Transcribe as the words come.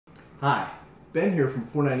Hi, Ben here from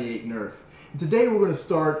 498 Nerf. And today we're going to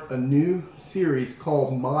start a new series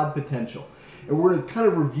called Mod Potential. And we're going to kind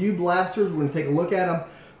of review blasters, we're going to take a look at them,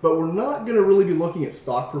 but we're not going to really be looking at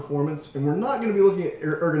stock performance, and we're not going to be looking at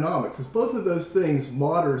ergonomics, because both of those things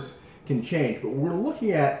modders can change. But what we're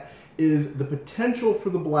looking at is the potential for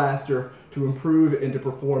the blaster to improve and to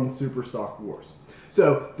perform in Super Stock Wars.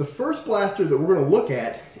 So the first blaster that we're going to look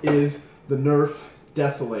at is the Nerf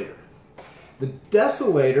Desolator. The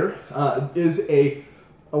Desolator is a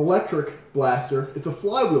electric blaster. It's a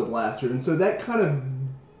flywheel blaster, and so that kind of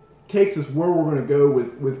takes us where we're going to go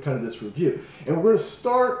with kind of this review. And we're going to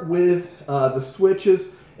start with the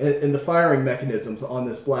switches and the firing mechanisms on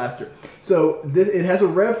this blaster. So it has a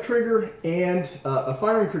rev trigger and a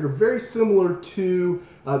firing trigger very similar to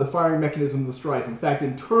the firing mechanism of the Strife. In fact,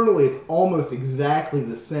 internally it's almost exactly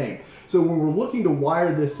the same. So when we're looking to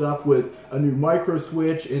wire this up with a new micro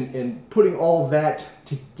switch and putting all that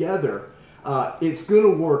together, it's going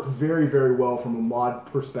to work very, very well from a mod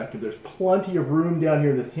perspective. There's plenty of room down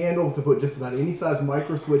here in this handle to put just about any size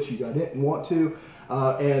micro switch you got it and want to.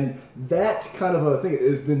 And that kind of a thing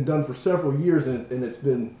has been done for several years, and it's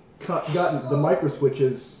been gotten, the micro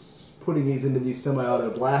switches, putting these into these semi-auto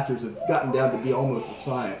blasters have gotten down to be almost a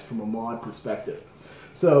science from a mod perspective.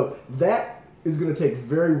 So that is going to take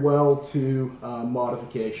very well to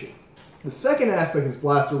modification. The second aspect of this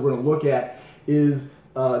blaster we're going to look at is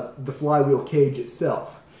the flywheel cage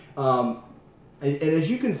itself. And as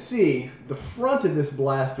you can see, the front of this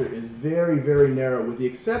blaster is very, very narrow, with the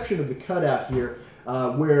exception of the cutout here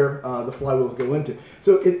where the flywheels go into.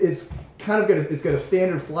 So it's kind of got a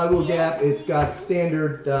standard flywheel gap. It's got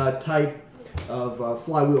standard type of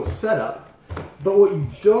flywheel setup. But what you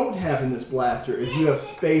don't have in this blaster is you have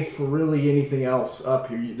space for really anything else up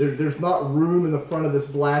here. There's not room in the front of this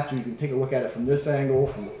blaster. You can take a look at it from this angle,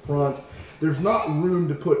 from the front. There's not room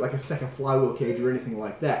to put like a second flywheel cage or anything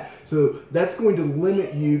like that. So that's going to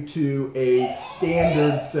limit you to a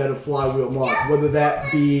standard set of flywheel mods, whether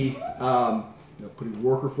that be putting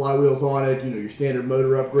worker flywheels on it, your standard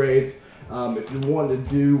motor upgrades. If you're wanting to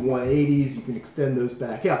do 180s, you can extend those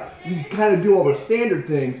back out. You can kind of do all the standard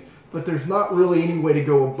things, but there's not really any way to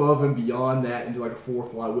go above and beyond that and do like a 4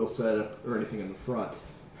 flywheel setup or anything in the front.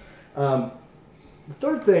 The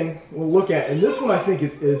third thing we'll look at, and this one I think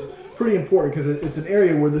is pretty important because it's an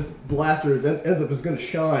area where this blaster ends up is going to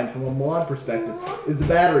shine from a mod perspective, is the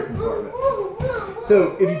battery compartment.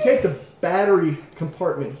 So if you take the battery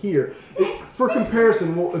compartment here, for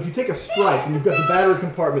comparison, well, if you take a Strife and you've got the battery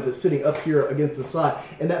compartment that's sitting up here against the side,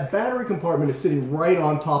 and that battery compartment is sitting right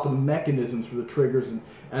on top of the mechanisms for the triggers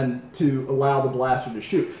and to allow the blaster to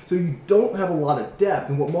shoot. So you don't have a lot of depth,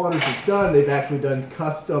 and what modders have done, they've actually done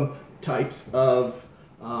custom types of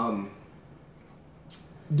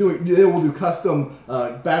they will do custom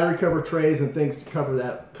battery cover trays and things to cover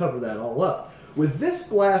that all up. With this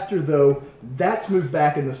blaster, though, that's moved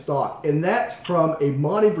back into stock, and that, from a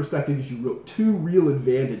modding perspective, gives you two real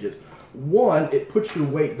advantages. One, it puts your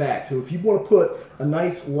weight back. So if you want to put a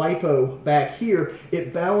nice lipo back here,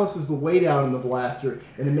 it balances the weight out in the blaster,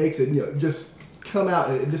 and it makes it just come out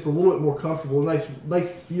and just a little bit more comfortable, nice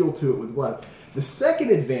feel to it with the blast. The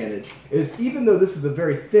second advantage is, even though this is a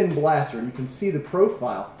very thin blaster, and you can see the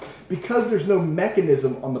profile, because there's no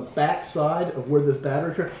mechanism on the back side of where this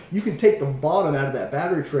battery tray, you can take the bottom out of that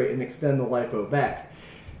battery tray and extend the lipo back.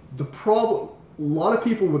 The problem, a lot of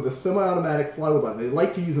people with the semi-automatic flywheel blaster, they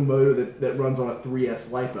like to use a motor that runs on a 3S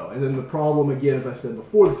lipo. And then the problem, again, as I said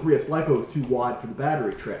before, the 3S lipo is too wide for the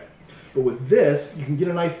battery tray. But with this, you can get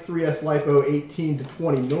a nice 3S lipo 18 to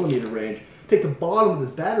 20 millimeter range, take the bottom of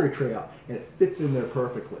this battery tray out, and it fits in there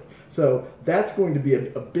perfectly. So that's going to be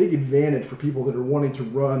a big advantage for people that are wanting to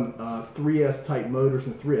run 3S type motors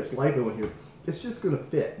and 3S lipo in here. It's just going to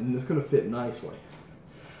fit, and it's going to fit nicely.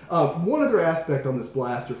 One other aspect on this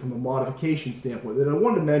blaster from a modification standpoint that I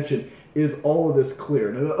wanted to mention is all of this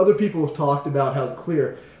clear. Now, other people have talked about how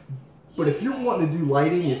clear, but if you're wanting to do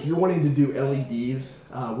lighting, if you're wanting to do LEDs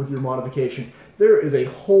with your modification, there is a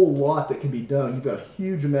whole lot that can be done. You've got a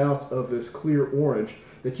huge amount of this clear orange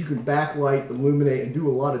that you can backlight, illuminate, and do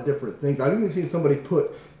a lot of different things. I've even seen somebody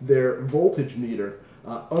put their voltage meter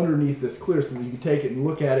underneath this clear so that you can take it and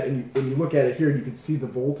look at it, and you look at it here and you can see the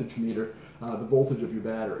voltage meter, the voltage of your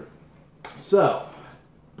battery. So,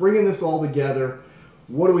 bringing this all together,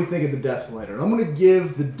 what do we think of the Desolator? And I'm going to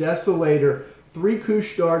give the Desolator 3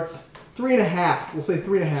 Koosh darts, 3.5, we'll say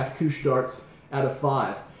 3.5 Koosh darts out of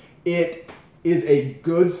 5. It is a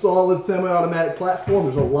good, solid semi-automatic platform.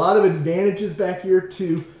 There's a lot of advantages back here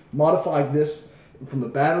to modify this from the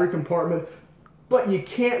battery compartment. but you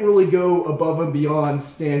can't really go above and beyond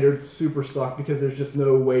standard super stock because there's just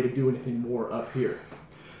no way to do anything more up here.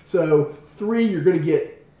 So 3, you're going to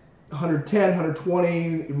get 110,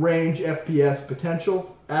 120 range FPS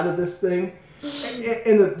potential out of this thing.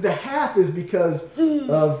 And the half is because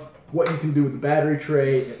of what you can do with the battery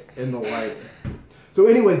tray and the light. So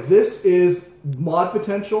anyway, this is mod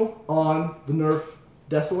potential on the Nerf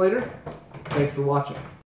Desolator. Thanks for watching.